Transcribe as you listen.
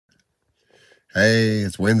Hey,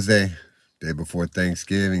 it's Wednesday, day before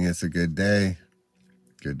Thanksgiving. It's a good day.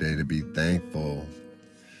 Good day to be thankful,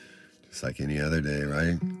 just like any other day,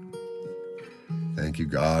 right? Thank you,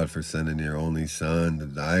 God, for sending your only son to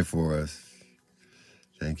die for us.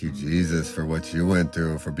 Thank you, Jesus, for what you went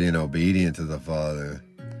through, for being obedient to the Father,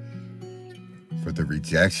 for the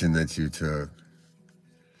rejection that you took.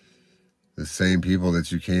 The same people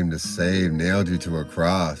that you came to save nailed you to a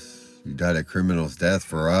cross. You died a criminal's death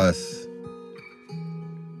for us.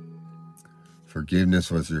 Forgiveness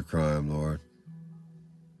was your crime, Lord.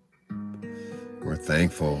 We're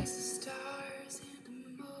thankful.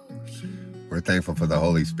 We're thankful for the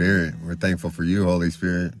Holy Spirit. We're thankful for you, Holy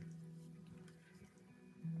Spirit,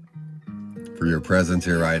 for your presence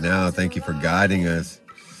here right now. Thank you for guiding us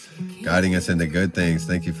into good things.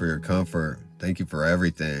 Thank you for your comfort. Thank you for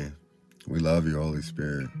everything. We love you, Holy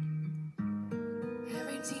Spirit.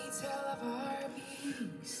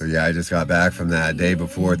 So yeah, I just got back from that day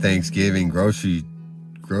before Thanksgiving grocery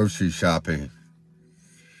shopping.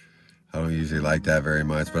 I don't usually like that very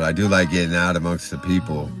much, but I do like getting out amongst the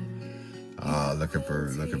people, looking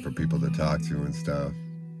for people to talk to and stuff.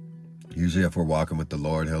 Usually if we're walking with the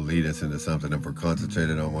Lord, he'll lead us into something if we're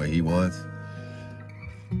concentrated on what he wants.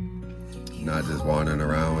 Not just wandering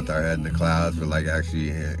around with our head in the clouds, but like actually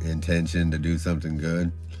intention to do something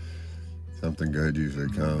good. Something good usually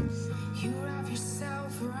comes.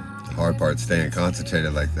 The hard part's staying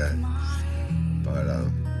concentrated like that.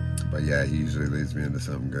 But yeah, he usually leads me into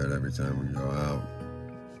something good every time we go out.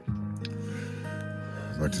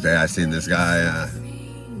 But today I seen this guy, I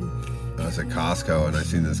was at Costco and I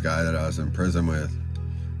seen this guy that I was in prison with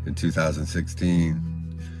in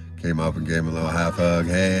 2016. Came up and gave him a little half hug.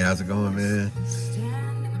 Hey, how's it going, man?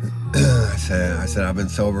 I said I've been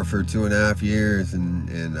sober for 2.5 years, and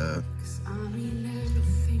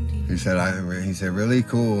he said really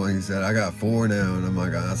cool. He said I got 4 now, and I'm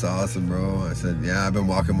like, oh, that's awesome, bro. I said, yeah, I've been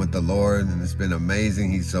walking with the Lord, and it's been amazing.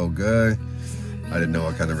 He's so good. I didn't know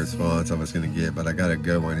what kind of response I was going to get, but I got a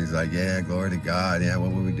good one. He's like, yeah, glory to God. Yeah,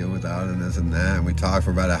 what would we do without him, this and that? And we talked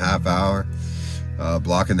for about a half hour.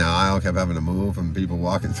 Blocking the aisle, kept having to move from people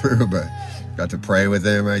walking through, but got to pray with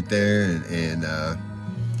them right there, and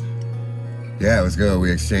yeah, it was good.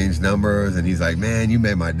 We exchanged numbers, and he's like, man, you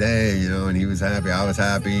made my day, and he was happy, I was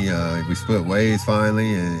happy. We split ways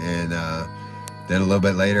finally, and then a little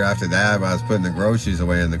bit later after that, I was putting the groceries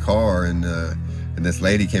away in the car, and this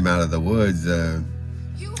lady came out of the woods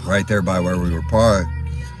right there by where we were parked.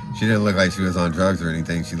 She didn't look like she was on drugs or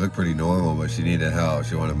anything. She looked pretty normal, but she needed help.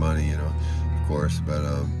 She wanted money, course, but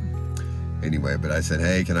anyway, but I said,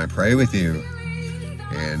 hey, can I pray with you?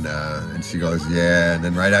 And she goes, yeah. And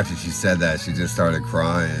then right after she said that, she just started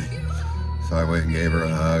crying. So I went and gave her a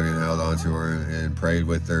hug and held on to her and prayed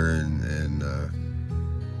with her, and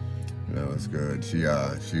it was good. She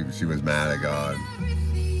was mad at God,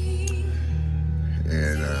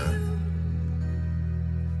 and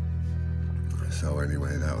so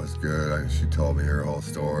anyway, that was good. She told me her whole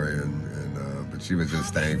story, but she was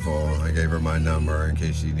just thankful. I gave her my number in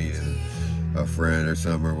case she needed a friend or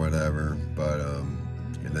something or whatever. But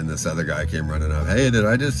and then this other guy came running up. Hey, did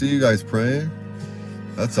I just see you guys praying?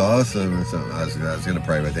 That's awesome. And so I was gonna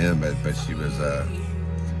pray with him, but she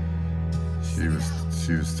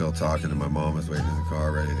was still talking, and my mom was waiting in the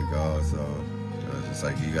car ready to go. So I was just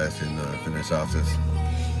like, you guys can finish off this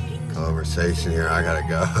conversation here. I gotta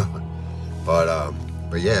go. But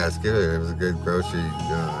yeah, it's good. It was a good grocery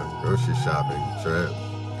shopping trip.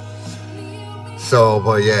 So,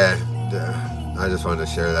 but yeah, I just wanted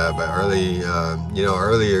to share that. But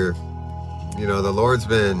earlier, the Lord's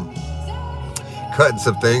been cutting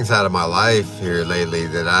some things out of my life here lately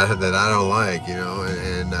that I don't like,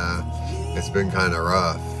 and it's been kind of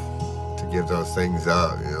rough to give those things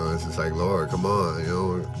up. It's just like, Lord, come on,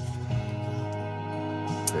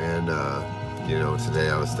 and. Today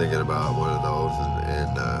I was thinking about one of those,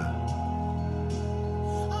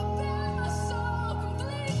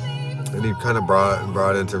 and he kind of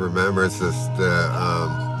brought into remembrance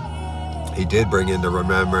he did bring into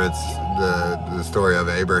remembrance the story of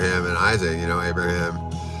Abraham and Isaac. Abraham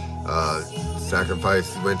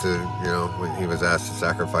when he was asked to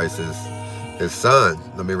sacrifice his son.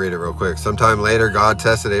 Let me read it real quick. Sometime later, God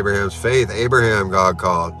tested Abraham's faith. Abraham, God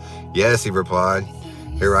called. Yes, he replied.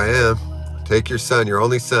 Here I am. Take your son, your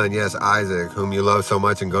only son, yes, Isaac, whom you love so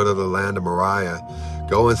much, and go to the land of Moriah.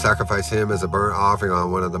 Go and sacrifice him as a burnt offering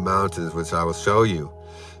on one of the mountains, which I will show you.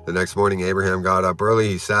 The next morning, Abraham got up early.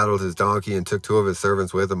 He saddled his donkey and took 2 of his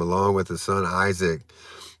servants with him, along with his son Isaac.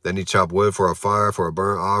 Then he chopped wood for a fire for a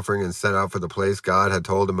burnt offering and set out for the place God had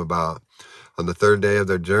told him about. On the 3rd day of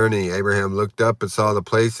their journey, Abraham looked up and saw the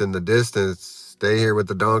place in the distance. Stay here with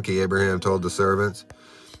the donkey, Abraham told the servants.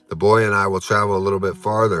 The boy and I will travel a little bit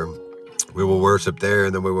farther. We will worship there,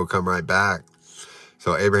 and then we will come right back.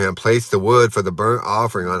 So Abraham placed the wood for the burnt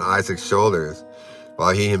offering on Isaac's shoulders, while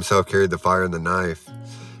he himself carried the fire and the knife.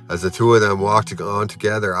 As the two of them walked on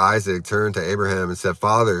together, Isaac turned to Abraham and said,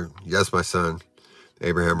 "Father." "Yes, my son,"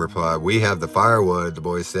 Abraham replied. "We have the firewood," the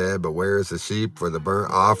boy said, "but where is the sheep for the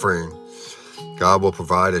burnt offering?" "God will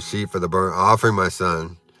provide a sheep for the burnt offering, my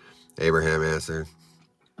son," Abraham answered.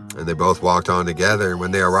 And they both walked on together. When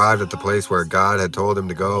they arrived at the place where God had told him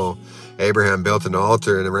to go, Abraham built an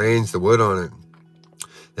altar and arranged the wood on it.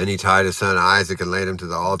 Then he tied his son Isaac and laid him to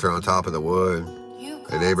the altar on top of the wood.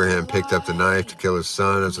 And Abraham picked up the knife to kill his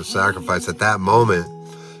son as a sacrifice. At that moment,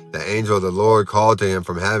 the angel of the Lord called to him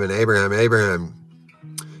from heaven, "Abraham, Abraham."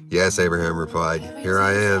 "Yes," Abraham replied. "Here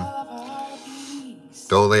I am."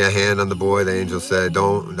 "Don't lay a hand on the boy," the angel said.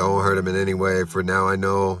 Don't hurt him in any way, for now I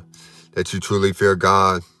know that you truly fear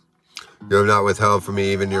God. You have not withheld from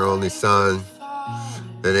me even your only son."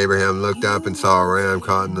 Then Abraham looked up and saw a ram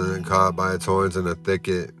caught by its horns in a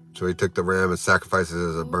thicket. So he took the ram and sacrificed it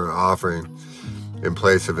as a burnt offering in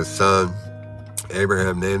place of his son.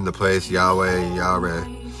 Abraham named the place Yahweh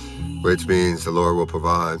Yireh, which means the Lord will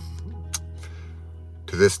provide.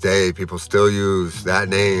 To this day, people still use that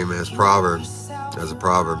name as a proverb.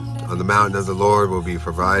 On the mountain of the Lord will be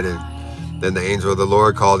provided. Then the angel of the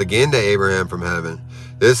Lord called again to Abraham from heaven.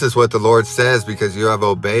 "This is what the Lord says, because you have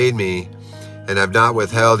obeyed me and have not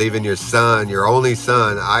withheld even your son, your only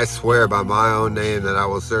son, I swear by my own name that I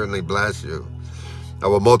will certainly bless you. I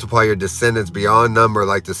will multiply your descendants beyond number,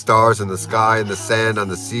 like the stars in the sky and the sand on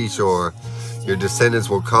the seashore. Your descendants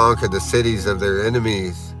will conquer the cities of their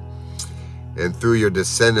enemies. And through your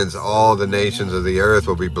descendants, all the nations of the earth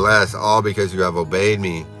will be blessed, all because you have obeyed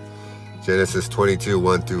me." Genesis 22,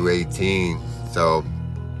 1 through 18.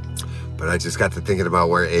 But I just got to thinking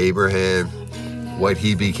about where Abraham, what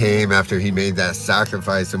he became after he made that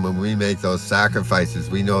sacrifice. And when we make those sacrifices,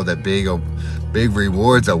 we know that big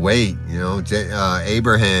rewards await. You know,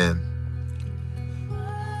 Abraham,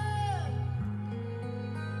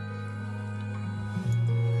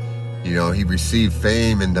 you know, he received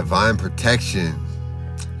fame and divine protection.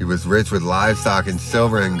 He was rich with livestock and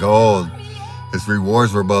silver and gold. His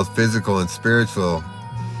rewards were both physical and spiritual.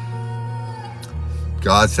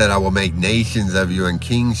 God said, "I will make nations of you, and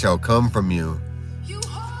kings shall come from you."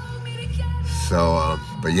 So,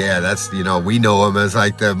 but yeah, that's, you know, we know him as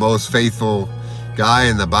like the most faithful guy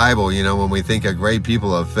in the Bible. You know, when we think of great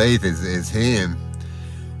people of faith, is him.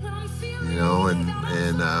 You know, and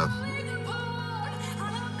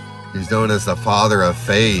he's known as the father of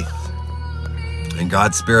faith. And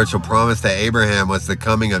God's spiritual promise to Abraham was the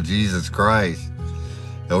coming of Jesus Christ.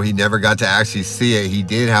 Though he never got to actually see it, he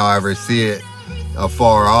did, however, see it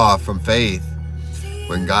afar off from faith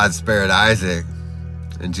when God spared Isaac.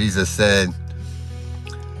 And Jesus said,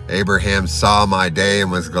 "Abraham saw my day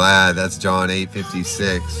and was glad." That's John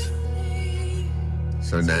 8:56.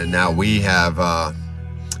 So now we have,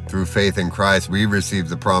 through faith in Christ, we receive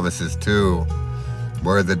the promises too.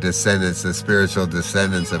 We're the descendants, the spiritual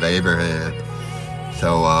descendants of Abraham.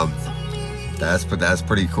 So that's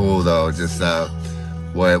pretty cool though. Just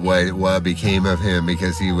what became of him,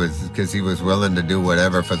 because he was willing to do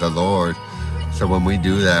whatever for the Lord. So when we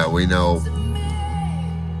do that, we know,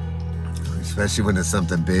 especially when it's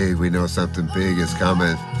something big, we know something big is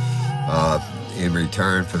coming in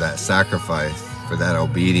return for that sacrifice, for that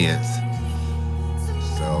obedience.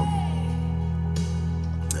 So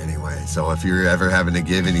anyway, so if you're ever having to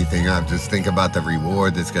give anything up, just think about the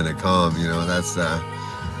reward that's going to come. You know, that's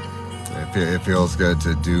it feels good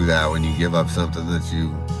to do that when you give up something that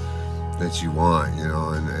you want, you know,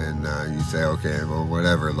 and you say, "Okay, well,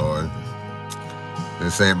 whatever, Lord,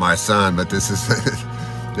 this ain't my son, but this is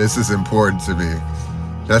this is important to me."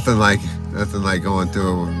 Nothing like going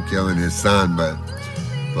through and killing his son, but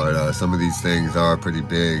some of these things are pretty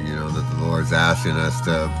big, you know, that the Lord's asking us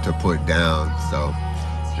to put down. So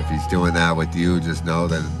if he's doing that with you, just know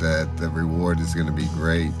that the reward is going to be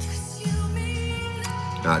great.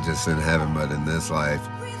 Not just in heaven, but in this life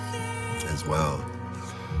as well.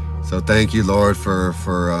 So thank you, Lord, for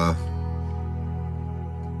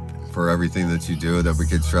everything that you do, that we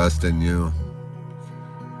could trust in you.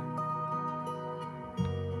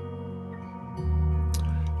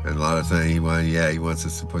 And a lot of times he wants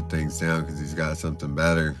us to put things down because he's got something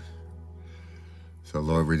better. So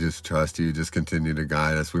Lord, we just trust you. Just continue to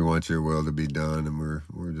guide us. We want your will to be done, and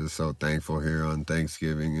we're just so thankful here on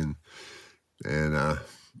Thanksgiving, and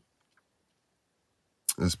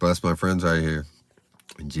just bless my friends right here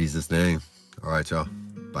in Jesus' name. All right, y'all.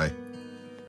 Bye.